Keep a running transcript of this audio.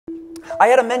I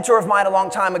had a mentor of mine a long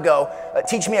time ago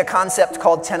teach me a concept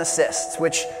called 10 assists,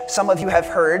 which some of you have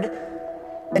heard.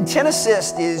 And 10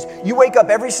 assists is you wake up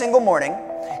every single morning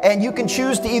and you can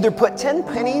choose to either put 10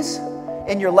 pennies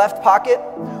in your left pocket,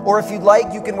 or if you'd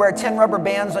like, you can wear 10 rubber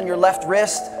bands on your left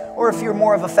wrist, or if you're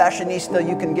more of a fashionista,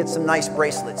 you can get some nice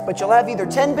bracelets. But you'll have either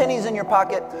 10 pennies in your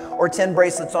pocket or 10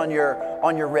 bracelets on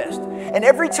your wrist. And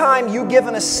every time you give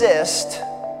an assist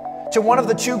to one of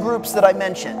the two groups that I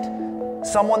mentioned,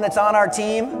 someone that's on our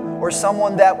team or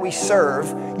someone that we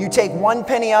serve, you take 1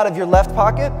 penny out of your left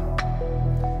pocket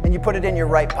and you put it in your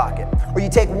right pocket. Or you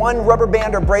take 1 rubber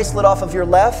band or bracelet off of your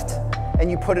left and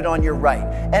you put it on your right.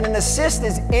 And an assist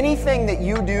is anything that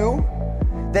you do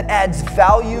that adds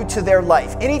value to their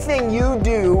life. Anything you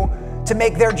do to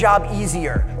make their job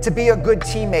easier, to be a good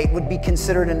teammate, would be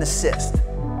considered an assist.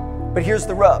 But here's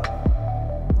the rub.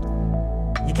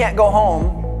 You can't go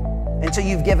home until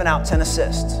you've given out 10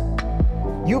 assists.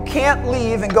 You can't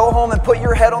leave and go home and put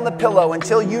your head on the pillow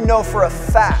until you know for a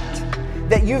fact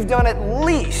that you've done at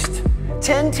least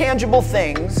 10 tangible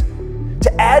things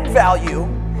to add value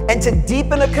and to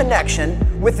deepen a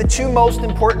connection with the two most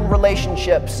important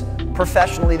relationships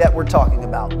professionally that we're talking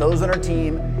about, those on our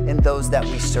team and those that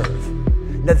we serve.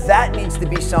 Now that needs to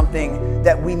be something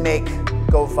that we make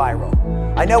go viral.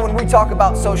 I know when we talk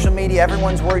about social media,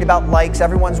 everyone's worried about likes,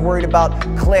 everyone's worried about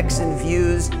clicks and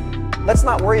views. Let's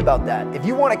not worry about that. If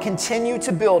you want to continue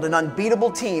to build an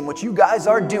unbeatable team, which you guys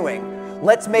are doing,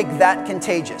 let's make that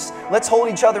contagious. Let's hold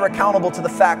each other accountable to the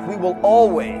fact we will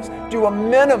always do a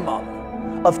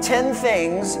minimum of 10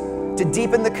 things to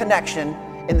deepen the connection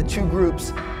in the two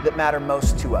groups that matter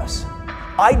most to us.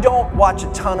 I don't watch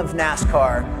a ton of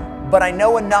NASCAR, but I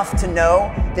know enough to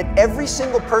know that every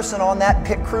single person on that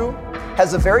pit crew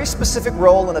has a very specific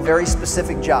role and a very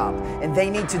specific job. And they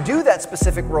need to do that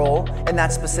specific role and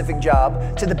that specific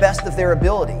job to the best of their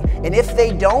ability. And if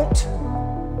they don't,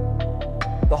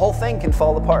 the whole thing can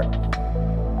fall apart.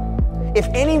 If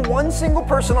any one single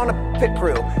person on a pit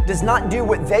crew does not do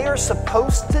what they are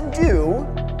supposed to do,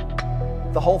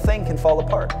 the whole thing can fall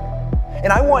apart.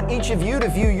 And I want each of you to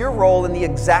view your role in the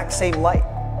exact same light.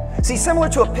 See, similar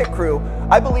to a pit crew,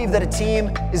 I believe that a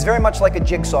team is very much like a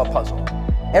jigsaw puzzle.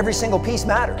 Every single piece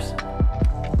matters.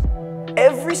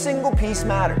 Every single piece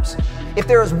matters. If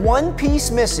there is one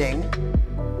piece missing,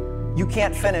 you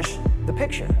can't finish the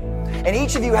picture. And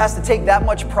each of you has to take that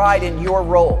much pride in your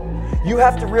role. You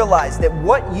have to realize that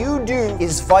what you do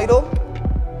is vital,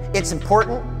 it's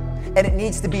important, and it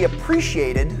needs to be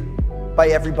appreciated by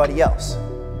everybody else.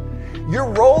 Your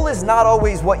role is not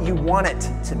always what you want it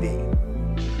to be.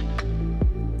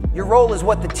 Your role is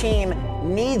what the team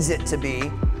needs it to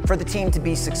be for the team to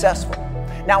be successful.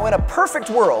 Now, in a perfect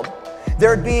world,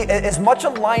 there'd be as much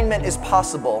alignment as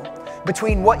possible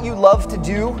between what you love to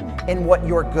do and what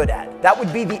you're good at. That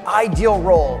would be the ideal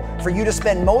role for you to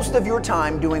spend most of your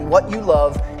time doing what you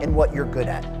love and what you're good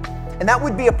at. And that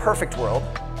would be a perfect world.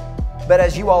 But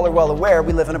as you all are well aware,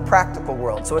 we live in a practical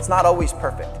world, so it's not always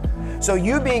perfect. So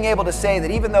you being able to say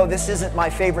that even though this isn't my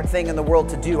favorite thing in the world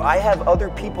to do, I have other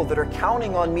people that are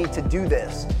counting on me to do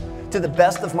this to the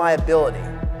best of my ability.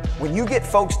 When you get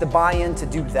folks to buy in to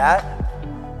do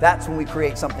that, that's when we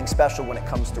create something special when it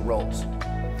comes to roles.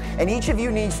 And each of you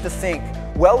needs to think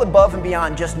well above and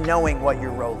beyond just knowing what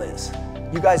your role is.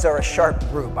 You guys are a sharp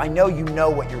group. I know you know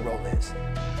what your role is.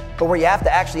 But where you have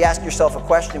to actually ask yourself a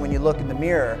question when you look in the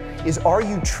mirror is, are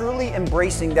you truly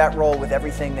embracing that role with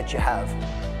everything that you have?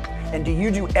 And do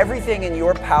you do everything in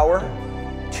your power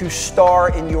to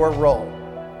star in your role?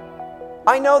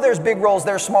 I know there's big roles,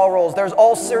 there's small roles, there's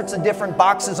all sorts of different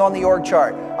boxes on the org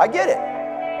chart. I get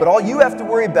it. But all you have to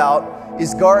worry about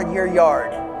is guard your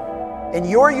yard. In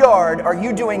your yard, are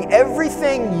you doing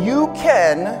everything you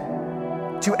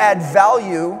can to add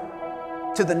value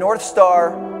to the North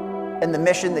Star and the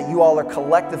mission that you all are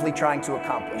collectively trying to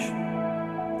accomplish?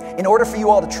 In order for you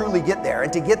all to truly get there,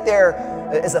 and to get there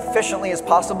as efficiently as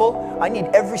possible, I need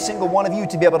every single one of you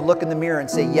to be able to look in the mirror and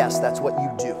say, yes, that's what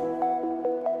you do.